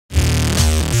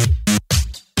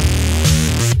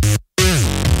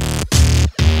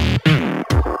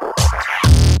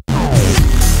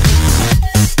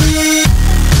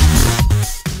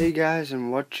Hey guys,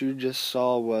 and what you just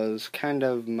saw was kind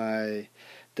of my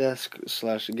desk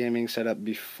slash gaming setup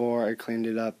before I cleaned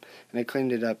it up. And I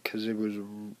cleaned it up because it was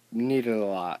needed a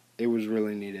lot. It was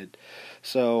really needed.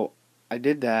 So I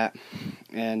did that,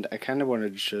 and I kind of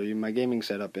wanted to show you my gaming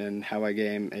setup and how I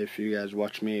game if you guys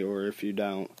watch me or if you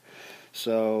don't.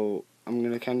 So I'm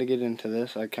going to kind of get into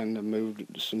this. I kind of moved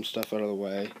some stuff out of the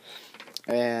way,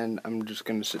 and I'm just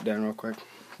going to sit down real quick.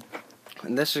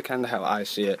 And this is kind of how I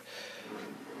see it.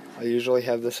 I usually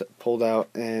have this pulled out,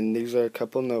 and these are a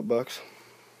couple notebooks.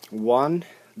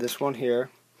 This one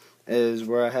here, is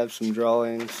where I have some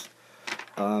drawings,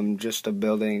 just of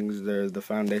buildings. They're the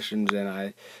foundations, and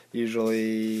I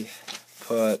usually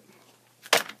put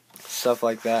stuff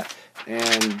like that.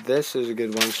 And this is a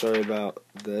good one. Sorry about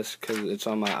this, because it's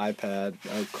on my iPad.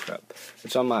 Oh crap!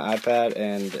 It's on my iPad,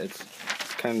 and it's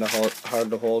kind of hard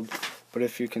to hold. But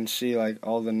if you can see, like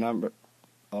all the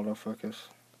autofocus.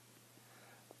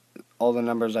 All the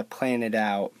numbers I planted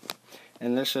out.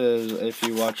 And this is, if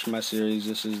you watch my series,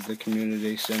 this is the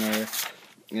community center,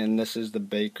 and this is the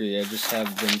bakery. I just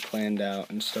have them planned out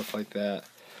and stuff like that.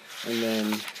 And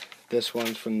then this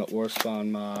one's from the Ore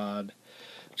Spawn mod.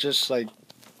 Just like,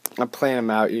 I plan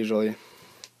them out usually.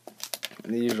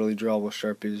 And they usually draw with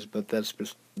Sharpies, but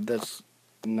that's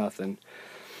nothing.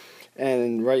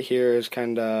 And right here is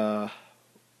kind of,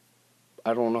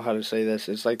 I don't know how to say this.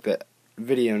 It's like the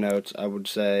video notes, I would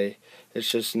say. It's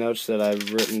just notes that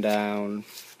I've written down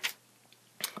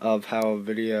of how a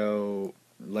video,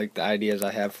 like the ideas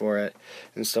I have for it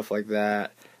and stuff like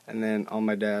that. And then on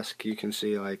my desk you can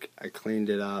see, like, I cleaned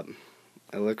it up.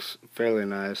 It looks fairly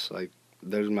nice. Like,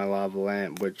 there's my lava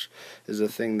lamp, which is a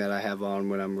thing that I have on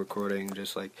when I'm recording,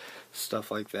 just like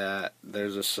stuff like that.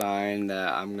 There's a sign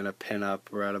that I'm gonna pin up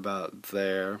right about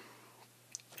there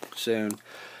soon.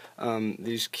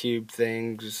 These cube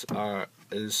things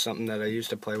is something that I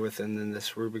used to play with, and then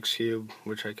this Rubik's Cube,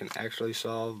 which I can actually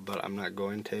solve, but I'm not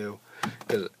going to,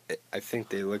 because I think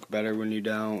they look better when you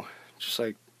don't. Just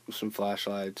like some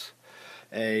flashlights.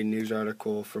 A news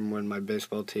article from when my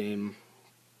baseball team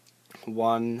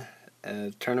won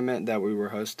a tournament that we were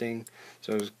hosting,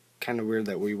 so it was kind of weird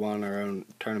that we won our own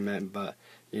tournament, but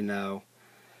you know.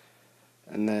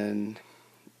 And then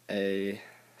a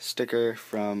sticker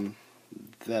from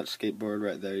that skateboard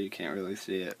right there. You can't really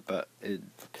see it, but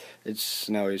it's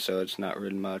snowy, so it's not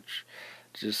ridden much.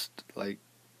 Just like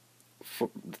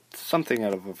something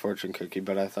out of a fortune cookie,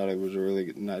 but I thought it was a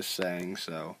really nice saying,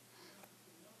 so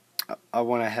I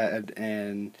went ahead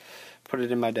and put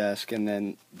it in my desk. And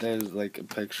then there's like a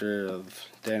picture of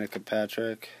Danica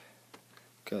Patrick,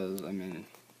 because I mean,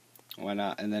 why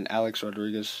not? And then Alex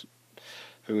Rodriguez,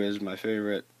 who is my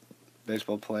favorite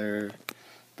baseball player,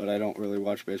 but I don't really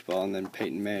watch baseball. And then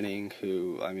Peyton Manning,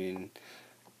 who, I mean,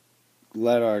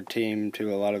 led our team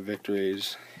to a lot of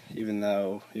victories, even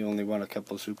though he only won a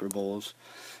couple of Super Bowls.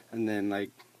 And then,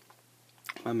 like,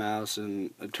 my mouse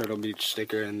and a Turtle Beach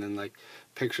sticker, and then, like,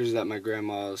 pictures that my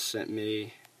grandma sent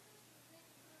me.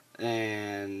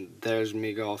 And there's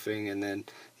me golfing, and then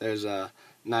there's a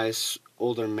nice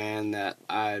older man that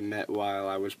I met while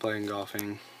I was playing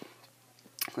golfing.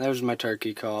 There's my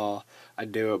turkey call. I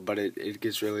do it, but it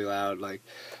gets really loud, like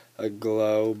a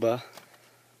globe,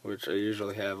 which I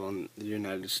usually have on the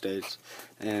United States,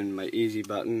 and my easy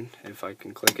button, if I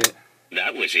can click it.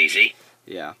 That was easy.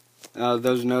 Yeah.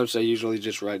 Those notes, I usually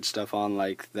just write stuff on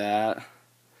like that,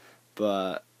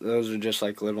 but those are just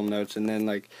like little notes. And then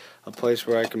like a place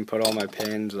where I can put all my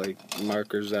pens, like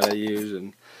markers that I use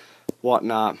and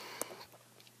whatnot.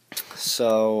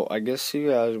 So I guess you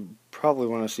guys probably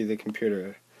want to see the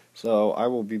computer. So I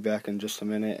will be back in just a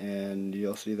minute, and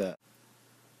you'll see that.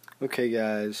 Okay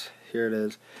guys, here it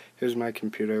is. Here's my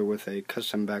computer with a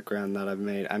custom background that I've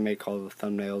made. I make all the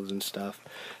thumbnails and stuff,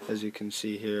 as you can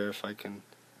see here, if I can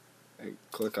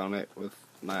click on it with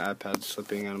my iPad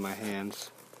slipping out of my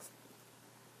hands.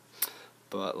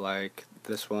 But like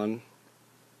this one,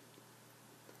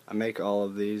 I make all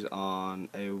of these on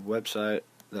a website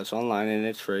that's online and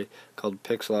it's free, called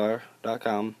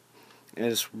Pixlr.com. And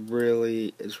it's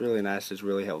really nice. It's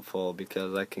really helpful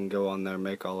because I can go on there and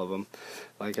make all of them.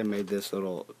 Like, I made this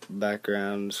little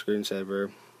background screensaver,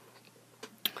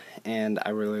 and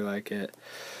I really like it.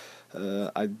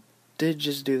 I did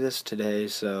just do this today,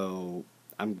 so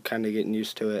I'm kind of getting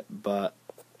used to it. But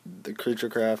the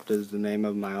CreatureCraft is the name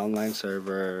of my online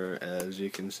server. As you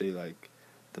can see, like,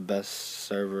 the best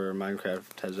server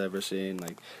Minecraft has ever seen.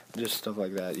 Like, just stuff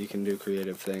like that. You can do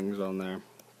creative things on there.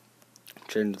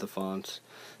 Change the fonts.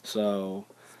 So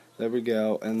there we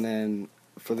go. And then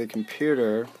for the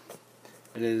computer,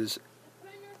 it is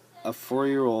a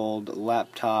 4-year-old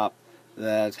laptop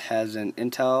that has an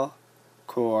Intel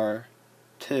Core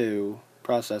 2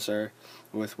 processor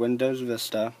with Windows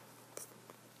Vista,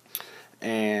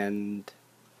 and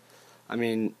I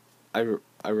mean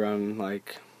I run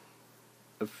like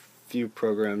a few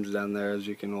programs down there, as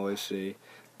you can always see,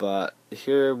 but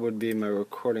here would be my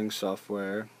recording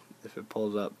software. If it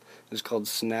pulls up, it's called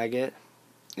Snagit,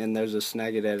 and there's a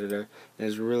Snagit editor.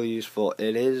 It's really useful.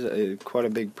 It is quite a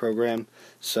big program,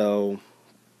 so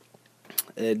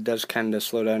it does kind of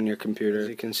slow down your computer. As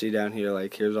you can see down here,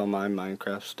 like, here's all my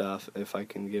Minecraft stuff, if I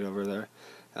can get over there.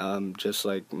 Just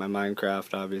like my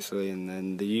Minecraft, obviously, and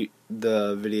then the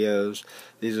videos.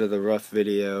 These are the rough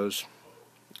videos,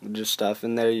 just stuff.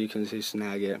 In there you can see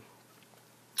Snagit.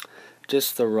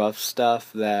 Just the rough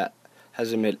stuff that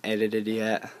hasn't been edited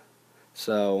yet.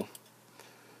 So,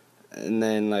 and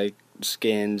then like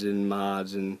skins and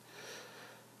mods and,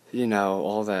 you know,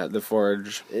 all that, the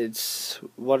Forge. It's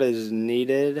what is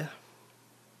needed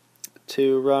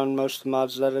to run most of the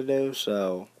mods that I do,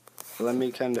 so let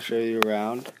me kind of show you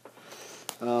around.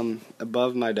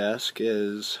 Above my desk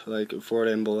is like a Ford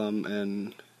emblem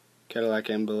and Cadillac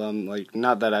emblem. Like,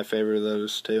 not that I favor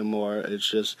those two more, it's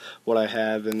just what I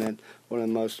have. And then one of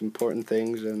the most important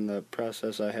things in the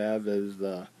process I have is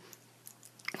the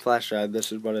flash drive.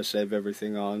 This is what I save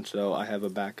everything on, so I have a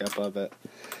backup of it.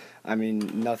 I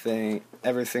mean,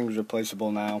 everything's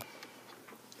replaceable now.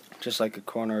 Just like a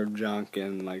corner of junk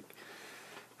and like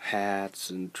hats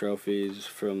and trophies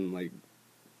from like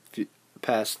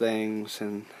past things,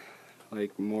 and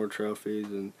like more trophies,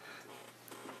 and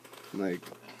like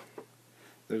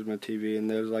there's my TV, and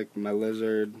there's like my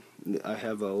lizard. I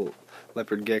have a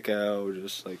leopard gecko,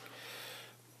 just like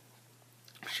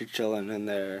she's chilling in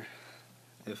there.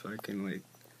 If I can like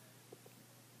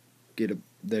get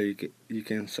there, you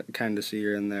can kind of see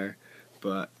her in there.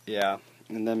 But yeah,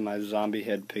 and then my zombie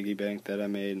head piggy bank that I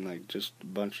made, and like just a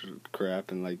bunch of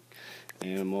crap and like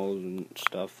animals and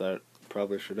stuff that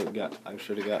probably I should have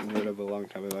gotten rid of a long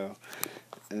time ago.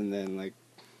 And then like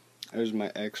there's my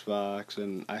Xbox,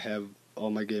 and I have all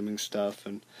my gaming stuff,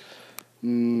 and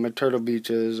my Turtle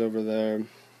Beaches over there.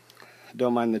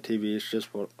 Don't mind the TV, it's just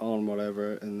on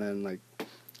whatever. And then like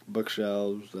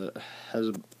bookshelves that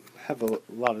have a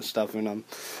lot of stuff in them.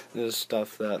 There's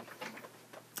stuff that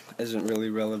isn't really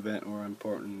relevant or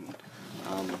important.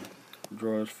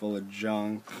 Drawers full of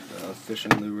junk,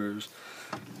 fishing lures,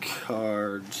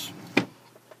 cards,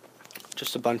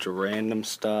 just a bunch of random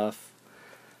stuff,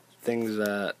 things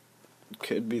that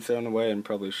could be thrown away and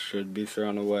probably should be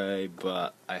thrown away,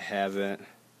 but I haven't,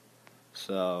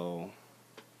 so,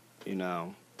 you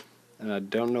know. And I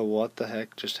don't know what the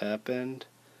heck just happened.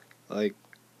 Like,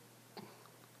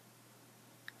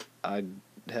 I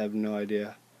have no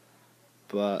idea,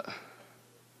 but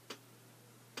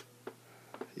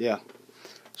yeah,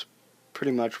 it's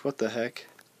pretty much what the heck.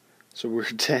 It's a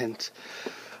weird tent.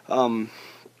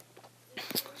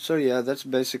 So yeah, that's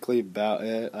basically about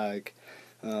it. Like,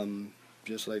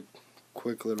 just like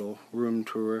quick little room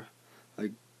tour,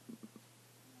 like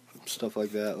stuff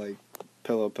like that, like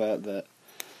pillow pad that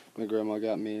my grandma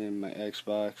got me, and my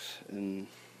Xbox, and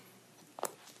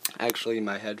actually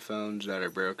my headphones that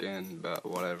are broken, but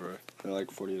whatever. They're like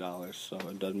 $40, so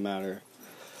it doesn't matter.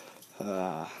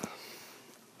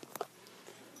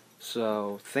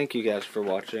 So, thank you guys for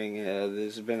watching.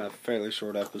 This has been a fairly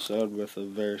short episode with a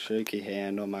very shaky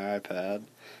hand on my iPad,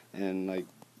 and like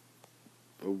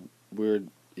a weird,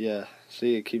 yeah,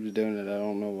 see, it keeps doing it. I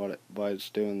don't know why it's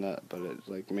doing that, but it's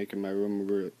like making my room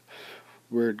a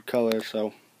weird color.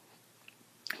 So,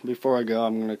 before I go,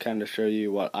 I'm going to kind of show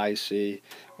you what I see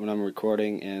when I'm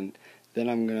recording, and then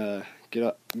I'm going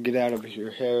to get out of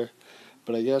your hair.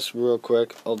 But I guess real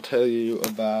quick, I'll tell you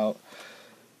about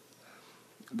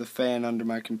the fan under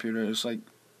my computer. It's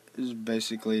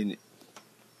basically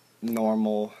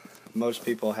normal. Most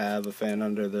people have a fan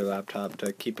under their laptop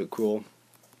to keep it cool,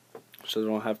 so they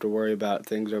don't have to worry about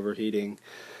things overheating.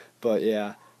 But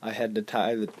yeah, I had to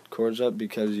tie the cords up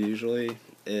because usually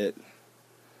it's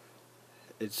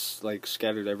like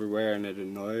scattered everywhere and it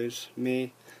annoys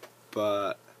me.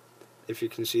 But if you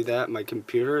can see that, my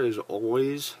computer is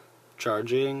always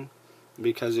charging,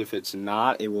 because if it's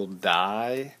not, it will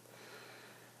die.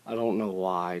 I don't know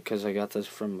why, because I got this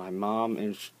from my mom,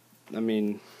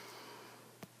 and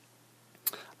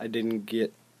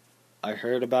I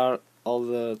heard about all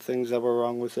the things that were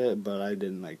wrong with it, but I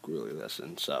didn't like really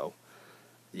listen. So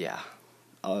yeah,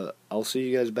 I'll see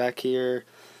you guys back here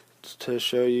to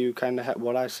show you kind of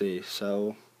what I see.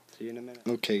 So see you in a minute.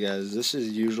 Okay guys, this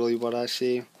is usually what I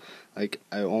see. Like,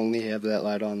 I only have that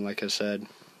light on, like I said,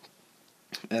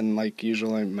 and like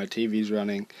usually my TV's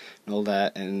running and all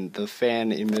that, and the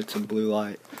fan emits a blue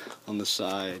light on the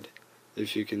side.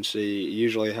 If you can see,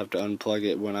 usually I have to unplug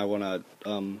it when I want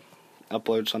to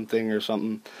upload something or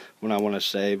something, when I want to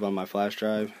save on my flash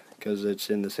drive, because it's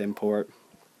in the same port.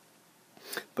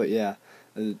 But yeah,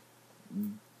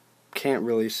 can't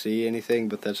really see anything,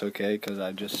 but that's okay because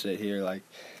I just sit here like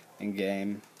in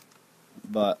game.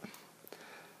 But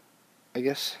I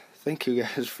guess thank you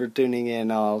guys for tuning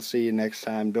in. I'll see you next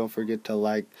time. Don't forget to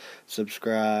like,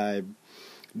 subscribe,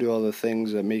 do all the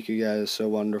things that make you guys so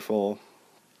wonderful.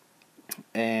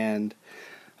 And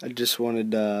I just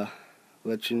wanted to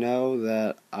let you know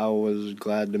that I was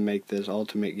glad to make this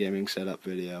ultimate gaming setup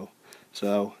video.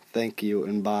 So thank you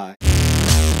and bye.